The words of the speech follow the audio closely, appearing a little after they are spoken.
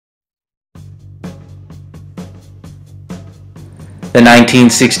The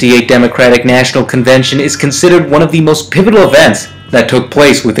 1968 Democratic National Convention is considered one of the most pivotal events that took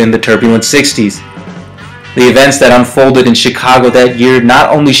place within the turbulent 60s. The events that unfolded in Chicago that year not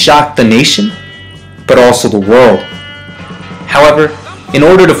only shocked the nation, but also the world. However, in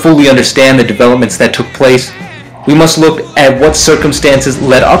order to fully understand the developments that took place, we must look at what circumstances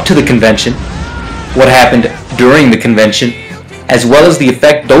led up to the convention, what happened during the convention, as well as the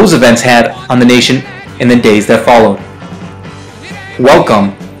effect those events had on the nation in the days that followed.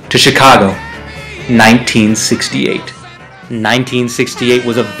 Welcome to Chicago, 1968. 1968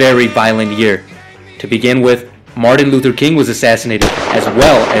 was a very violent year. To begin with, Martin Luther King was assassinated, as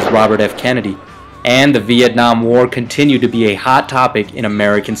well as Robert F. Kennedy, and the Vietnam War continued to be a hot topic in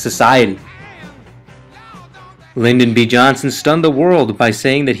American society. Lyndon B. Johnson stunned the world by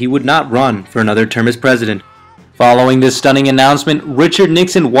saying that he would not run for another term as president. Following this stunning announcement, Richard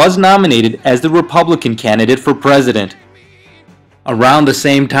Nixon was nominated as the Republican candidate for president. Around the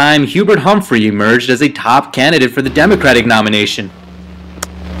same time, Hubert Humphrey emerged as a top candidate for the Democratic nomination.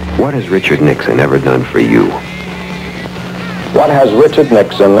 What has Richard Nixon ever done for you? What has Richard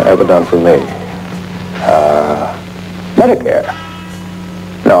Nixon ever done for me? Medicare.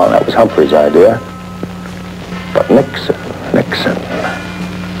 No, that was Humphrey's idea. But Nixon.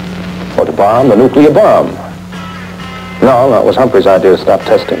 Or the bomb, the nuclear bomb. No, that was Humphrey's idea to stop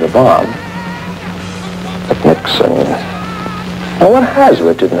testing the bomb. But Nixon. Well, what has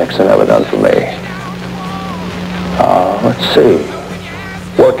Richard Nixon ever done for me? Let's see.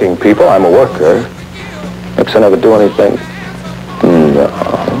 Working people, I'm a worker. Nixon ever do anything? No.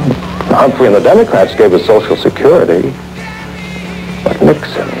 Humphrey and the Democrats gave us Social Security. But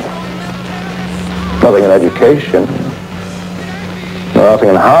Nixon. Nothing in education. Nothing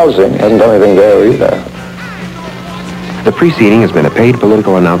in housing. Hasn't done anything there either. The preceding has been a paid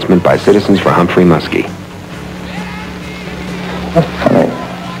political announcement by Citizens for Humphrey Muskie. That's funny.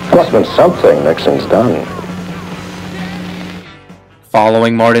 There must have been something Nixon's done.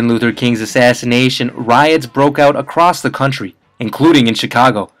 Following Martin Luther King's assassination, riots broke out across the country, including in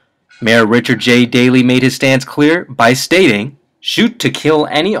Chicago. Mayor Richard J. Daley made his stance clear by stating, "Shoot to kill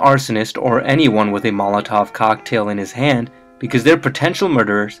any arsonist or anyone with a Molotov cocktail in his hand because they're potential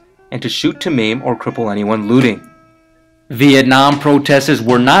murderers, and to shoot to maim or cripple anyone looting." Vietnam protesters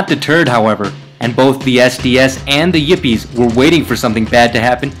were not deterred, however, and both the SDS and the Yippies were waiting for something bad to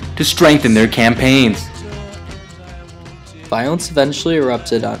happen to strengthen their campaigns. Violence eventually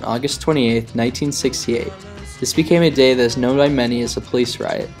erupted on August 28, 1968. This became a day that is known by many as a police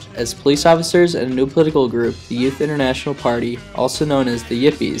riot, as police officers and a new political group, the Youth International Party, also known as the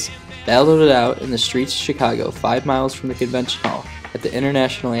Yippies, battled it out in the streets of Chicago 5 miles from the convention hall at the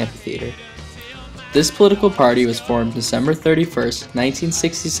International Amphitheater. This political party was formed December 31,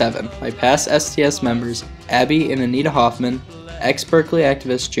 1967 by past SDS members Abby and Anita Hoffman, ex-Berkeley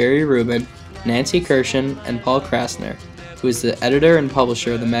activist Jerry Rubin, Nancy Kirshen, and Paul Krasner, who is the editor and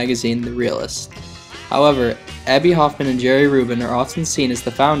publisher of the magazine The Realist. However, Abby Hoffman and Jerry Rubin are often seen as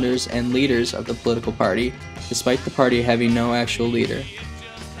the founders and leaders of the political party, despite the party having no actual leader.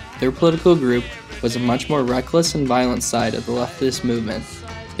 Their political group was a much more reckless and violent side of the leftist movement.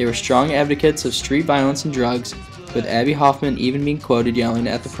 They were strong advocates of street violence and drugs, with Abby Hoffman even being quoted yelling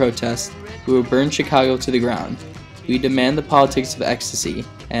at the protests, "We will burn Chicago to the ground. We demand the politics of ecstasy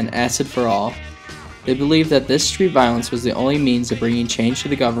and acid for all." They believed that this street violence was the only means of bringing change to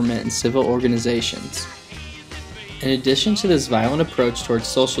the government and civil organizations. In addition to this violent approach towards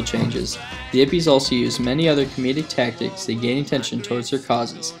social changes, the Yippies also used many other comedic tactics to gain attention towards their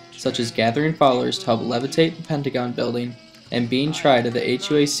causes, such as gathering followers to help levitate the Pentagon building and being tried at the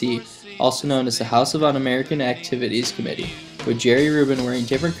HUAC, also known as the House of Un-American Activities Committee, with Jerry Rubin wearing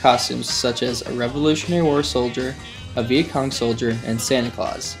different costumes such as a Revolutionary War soldier, a Viet Cong soldier, and Santa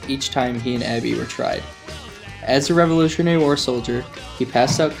Claus, each time he and Abby were tried. As a Revolutionary War soldier, he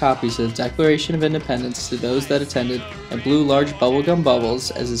passed out copies of the Declaration of Independence to those that attended and blew large bubblegum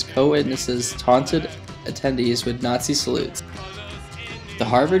bubbles as his co-witnesses taunted attendees with Nazi salutes. The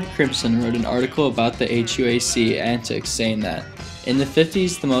Harvard Crimson wrote an article about the HUAC antics saying that, in the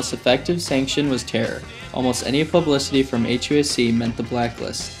 50s, the most effective sanction was terror. Almost any publicity from HUAC meant the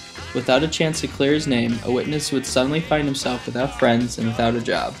blacklist. Without a chance to clear his name, a witness would suddenly find himself without friends and without a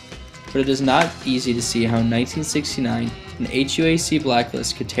job. But it is not easy to see how in 1969, an HUAC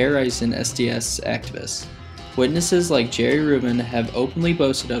blacklist could terrorize an SDS activist. Witnesses like Jerry Rubin have openly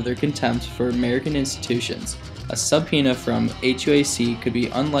boasted of their contempt for American institutions. A subpoena from HUAC could be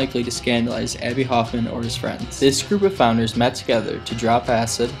unlikely to scandalize Abby Hoffman or his friends. This group of founders met together to drop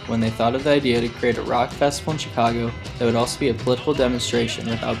acid when they thought of the idea to create a rock festival in Chicago that would also be a political demonstration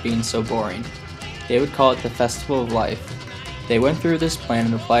without being so boring. They would call it the Festival of Life. They went through this plan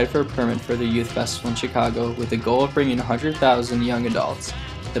and applied for a permit for the youth festival in Chicago with the goal of bringing 100,000 young adults.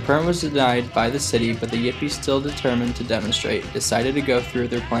 The permit was denied by the city, but the Yippies, still determined to demonstrate, decided to go through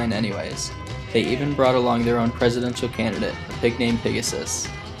their plan anyways. They even brought along their own presidential candidate, a pig named Pegasus.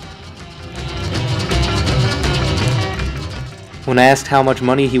 When asked how much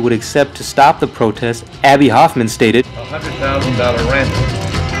money he would accept to stop the protest, Abbie Hoffman stated, $100,000 ransom.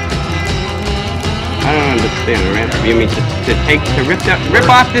 I don't understand the ransom. You mean to rip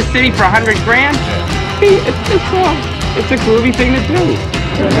off this city for $100 grand? It's a groovy thing to do.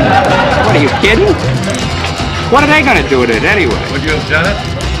 What, are you kidding? What are they going to do with it anyway? Would you have done it?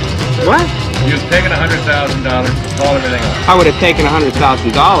 What? You've taken $100,000 to call everything off. I would have taken $100,000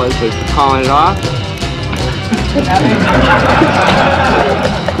 for calling it off.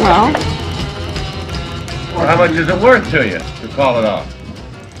 Well, How much is it worth to you to call it off?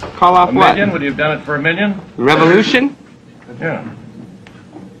 call off A what? million? Would you have done it for $1 million? Revolution? Yeah.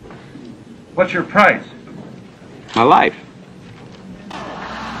 What's your price? My life.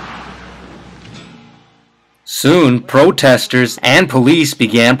 Soon, protesters and police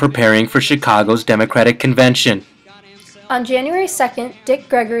began preparing for Chicago's Democratic Convention. On January 2nd, Dick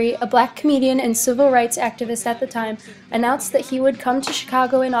Gregory, a black comedian and civil rights activist at the time, announced that he would come to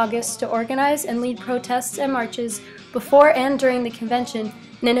Chicago in August to organize and lead protests and marches before and during the convention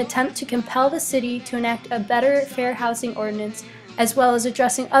in an attempt to compel the city to enact a better fair housing ordinance, as well as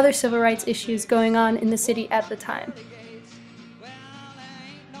addressing other civil rights issues going on in the city at the time.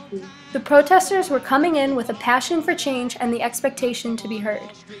 The protesters were coming in with a passion for change and the expectation to be heard.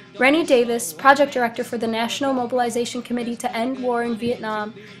 Rennie Davis, project director for the National Mobilization Committee to End War in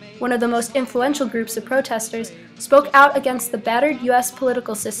Vietnam, one of the most influential groups of protesters, spoke out against the battered U.S.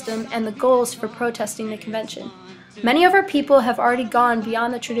 political system and the goals for protesting the convention. Many of our people have already gone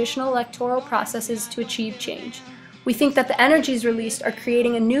beyond the traditional electoral processes to achieve change. We think that the energies released are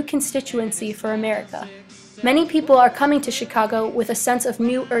creating a new constituency for America. Many people are coming to Chicago with a sense of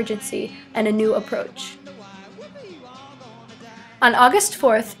new urgency and a new approach. On August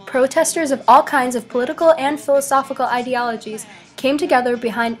 4th, protesters of all kinds of political and philosophical ideologies came together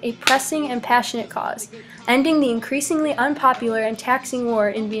behind a pressing and passionate cause, ending the increasingly unpopular and taxing war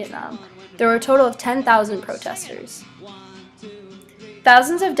in Vietnam. There were a total of 10,000 protesters.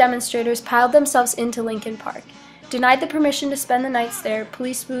 Thousands of demonstrators piled themselves into Lincoln Park. Denied the permission to spend the nights there,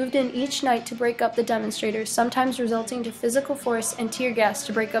 police moved in each night to break up the demonstrators, sometimes resulting to physical force and tear gas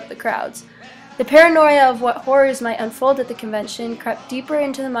to break up the crowds. The paranoia of what horrors might unfold at the convention crept deeper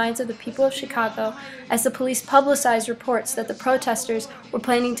into the minds of the people of Chicago as the police publicized reports that the protesters were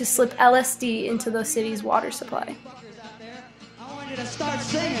planning to slip LSD into the city's water supply. I want you to start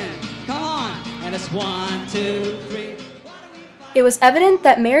singing. Come on. And it's 1, 2, 3. It was evident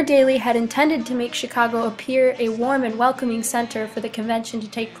that Mayor Daley had intended to make Chicago appear a warm and welcoming center for the convention to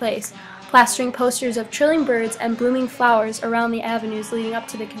take place, plastering posters of trilling birds and blooming flowers around the avenues leading up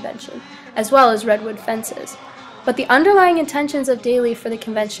to the convention, as well as redwood fences. But the underlying intentions of Daley for the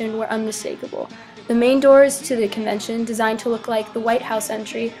convention were unmistakable. The main doors to the convention, designed to look like the White House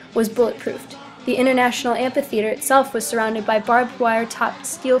entry, was bulletproofed. The International Amphitheater itself was surrounded by barbed wire-topped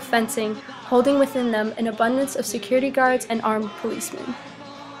steel fencing, holding within them an abundance of security guards and armed policemen.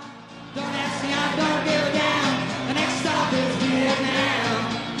 Don't ask me, I don't give down. The next stop is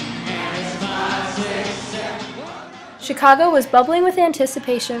Vietnam. And it's 5, 6, 7. Chicago was bubbling with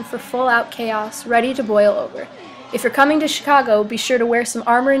anticipation for full-out chaos, ready to boil over. If you're coming to Chicago, be sure to wear some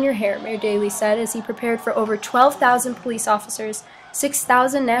armor in your hair, Mayor Daley said as he prepared for over 12,000 police officers,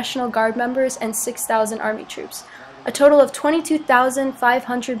 6,000 National Guard members, and 6,000 Army troops. A total of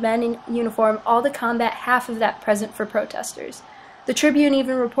 22,500 men in uniform, all to combat half of that present for protesters. The Tribune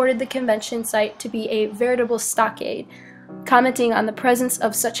even reported the convention site to be a veritable stockade, commenting on the presence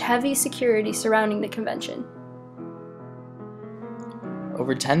of such heavy security surrounding the convention.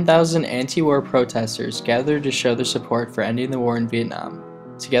 Over 10,000 anti-war protesters gathered to show their support for ending the war in Vietnam.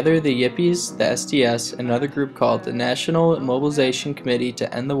 Together, the Yippies, the SDS, and another group called the National Mobilization Committee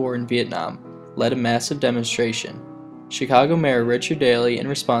to End the War in Vietnam led a massive demonstration. Chicago Mayor Richard Daley, in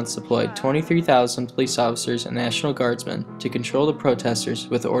response, deployed 23,000 police officers and National Guardsmen to control the protesters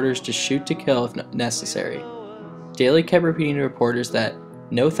with orders to shoot to kill if necessary. Daley kept repeating to reporters that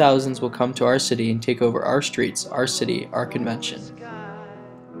no thousands will come to our city and take over our streets, our city, our convention.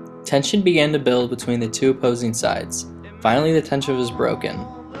 Tension began to build between the two opposing sides. Finally, the tension was broken.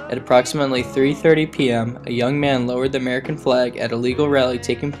 At approximately 3:30 p.m., a young man lowered the American flag at a legal rally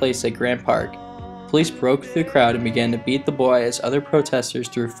taking place at Grant Park. Police broke through the crowd and began to beat the boy as other protesters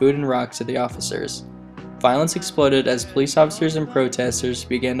threw food and rocks at the officers. Violence exploded as police officers and protesters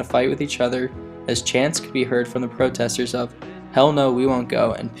began to fight with each other as chants could be heard from the protesters of "Hell no, we won't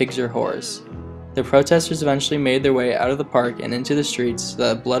go," and "Pigs are whores." The protesters eventually made their way out of the park and into the streets so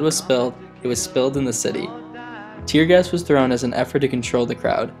that blood was spilled. It was spilled in the city. Tear gas was thrown as an effort to control the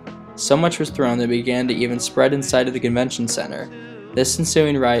crowd. So much was thrown that it began to even spread inside of the convention center. This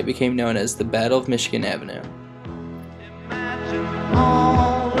ensuing riot became known as the Battle of Michigan Avenue.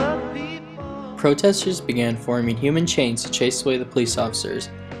 Protesters began forming human chains to chase away the police officers,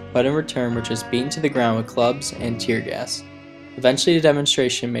 but in return were just beaten to the ground with clubs and tear gas. Eventually the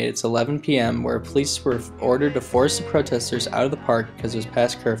demonstration made its 11 p.m. where police were ordered to force the protesters out of the park because it was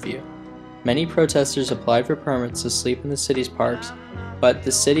past curfew. Many protesters applied for permits to sleep in the city's parks, but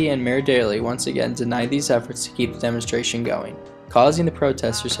the city and Mayor Daley once again denied these efforts to keep the demonstration going, causing the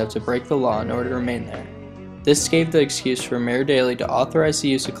protesters to have to break the law in order to remain there. This gave the excuse for Mayor Daley to authorize the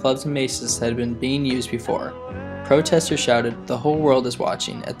use of clubs and maces that had been being used before. Protesters shouted, "The whole world is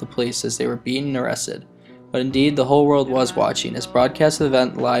watching," at the police as they were beaten and arrested. But indeed, the whole world was watching, as broadcasts of the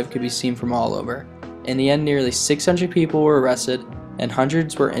event live could be seen from all over. In the end, nearly 600 people were arrested, and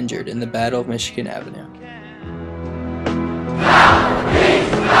hundreds were injured in the Battle of Michigan Avenue.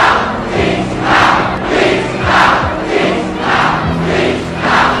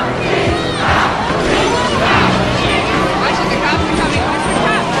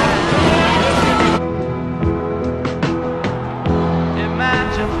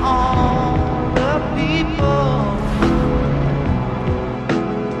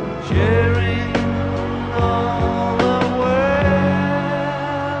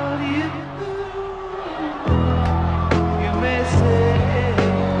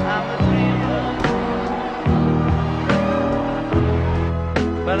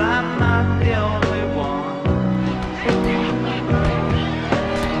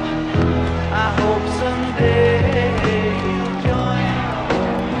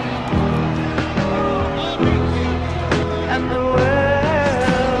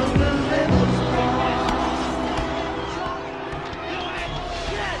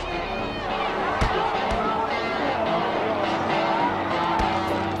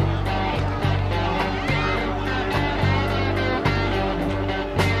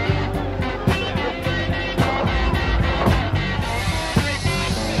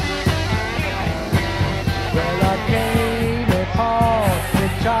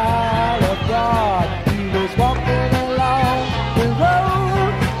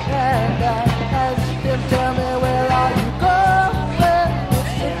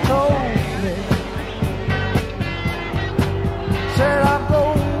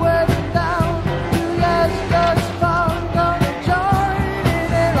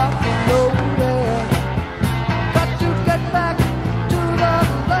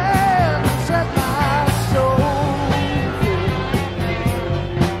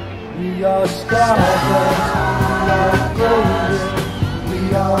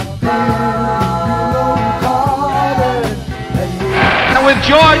 With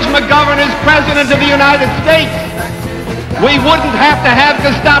George McGovern as President of the United States, we wouldn't have to have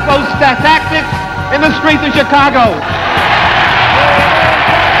Gestapo tactics in the streets of Chicago.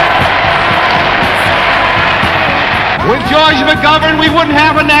 With George McGovern, we wouldn't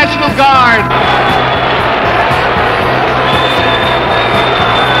have a National Guard.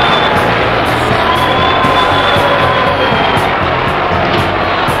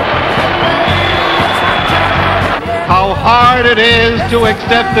 How hard it is to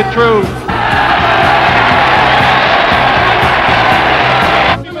accept the truth.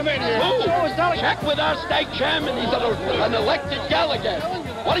 Check with our state chairman. He's an elected delegate.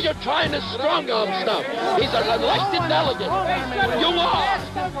 What are you trying to strong-arm stuff? He's an elected delegate. You are.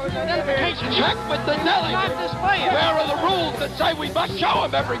 Check with the delegate. Where are the rules that say we must show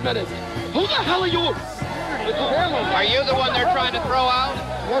him every minute? Who the hell are you? Are you the one they're trying to throw out?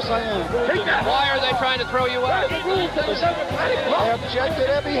 Yes, I am. Why are they trying to throw you out? I object to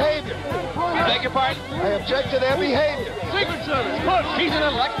their behavior. Beg your pardon? I object to their behavior. Secret Service, push. He's an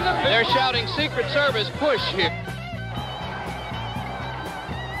elected official. They're shouting Secret Service push here.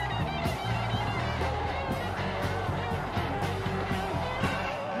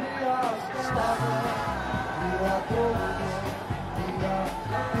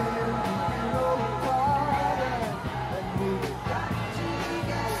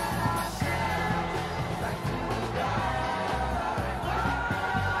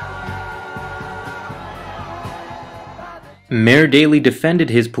 Mayor Daley defended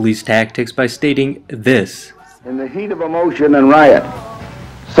his police tactics by stating this: "In the heat of emotion and riot,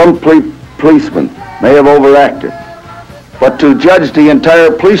 some policemen may have overacted, but to judge the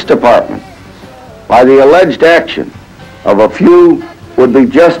entire police department by the alleged action of a few would be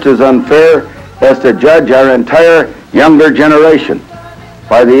just as unfair as to judge our entire younger generation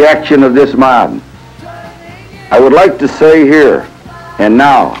by the action of this mob. I would like to say here and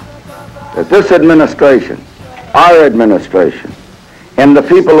now that this administration, our administration, and the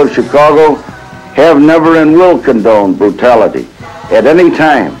people of Chicago have never and will condone brutality at any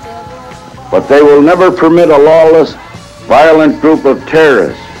time, but they will never permit a lawless, violent group of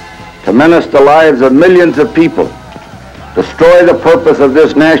terrorists to menace the lives of millions of people, destroy the purpose of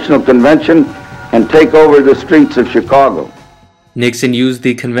this national convention, and take over the streets of Chicago. Nixon used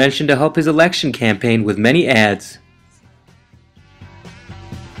the convention to help his election campaign with many ads.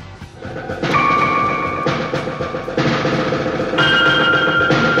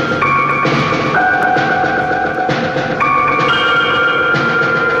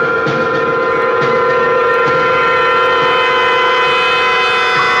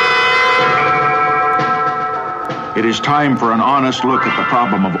 It is time for an honest look at the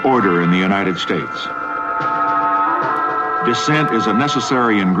problem of order in the United States. Dissent is a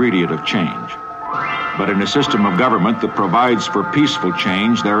necessary ingredient of change. But in a system of government that provides for peaceful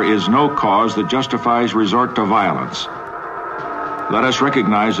change, there is no cause that justifies resort to violence. Let us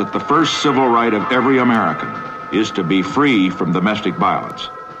recognize that the first civil right of every American is to be free from domestic violence.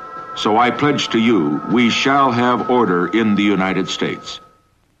 So I pledge to you, we shall have order in the United States.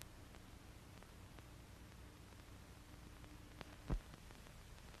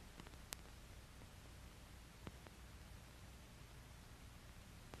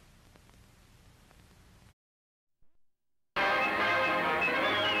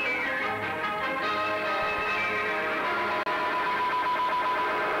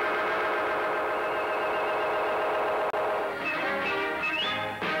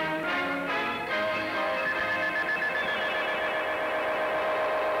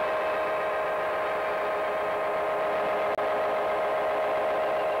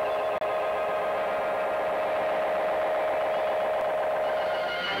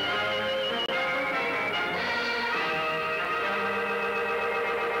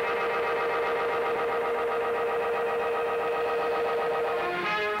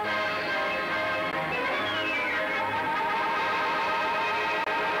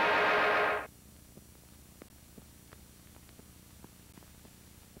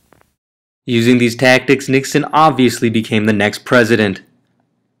 Using these tactics, Nixon obviously became the next president.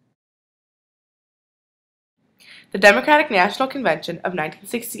 The Democratic National Convention of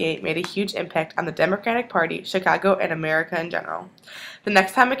 1968 made a huge impact on the Democratic Party, Chicago, and America in general. The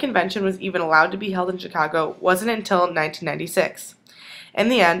next time a convention was even allowed to be held in Chicago wasn't until 1996. In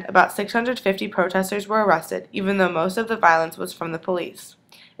the end, about 650 protesters were arrested, even though most of the violence was from the police.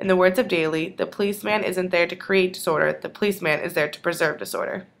 In the words of Daley, the policeman isn't there to create disorder, the policeman is there to preserve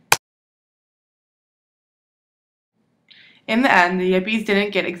disorder. In the end, the Yippies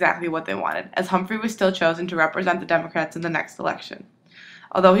didn't get exactly what they wanted, as Humphrey was still chosen to represent the Democrats in the next election.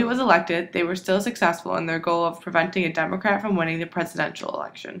 Although he was elected, they were still successful in their goal of preventing a Democrat from winning the presidential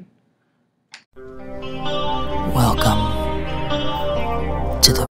election. Welcome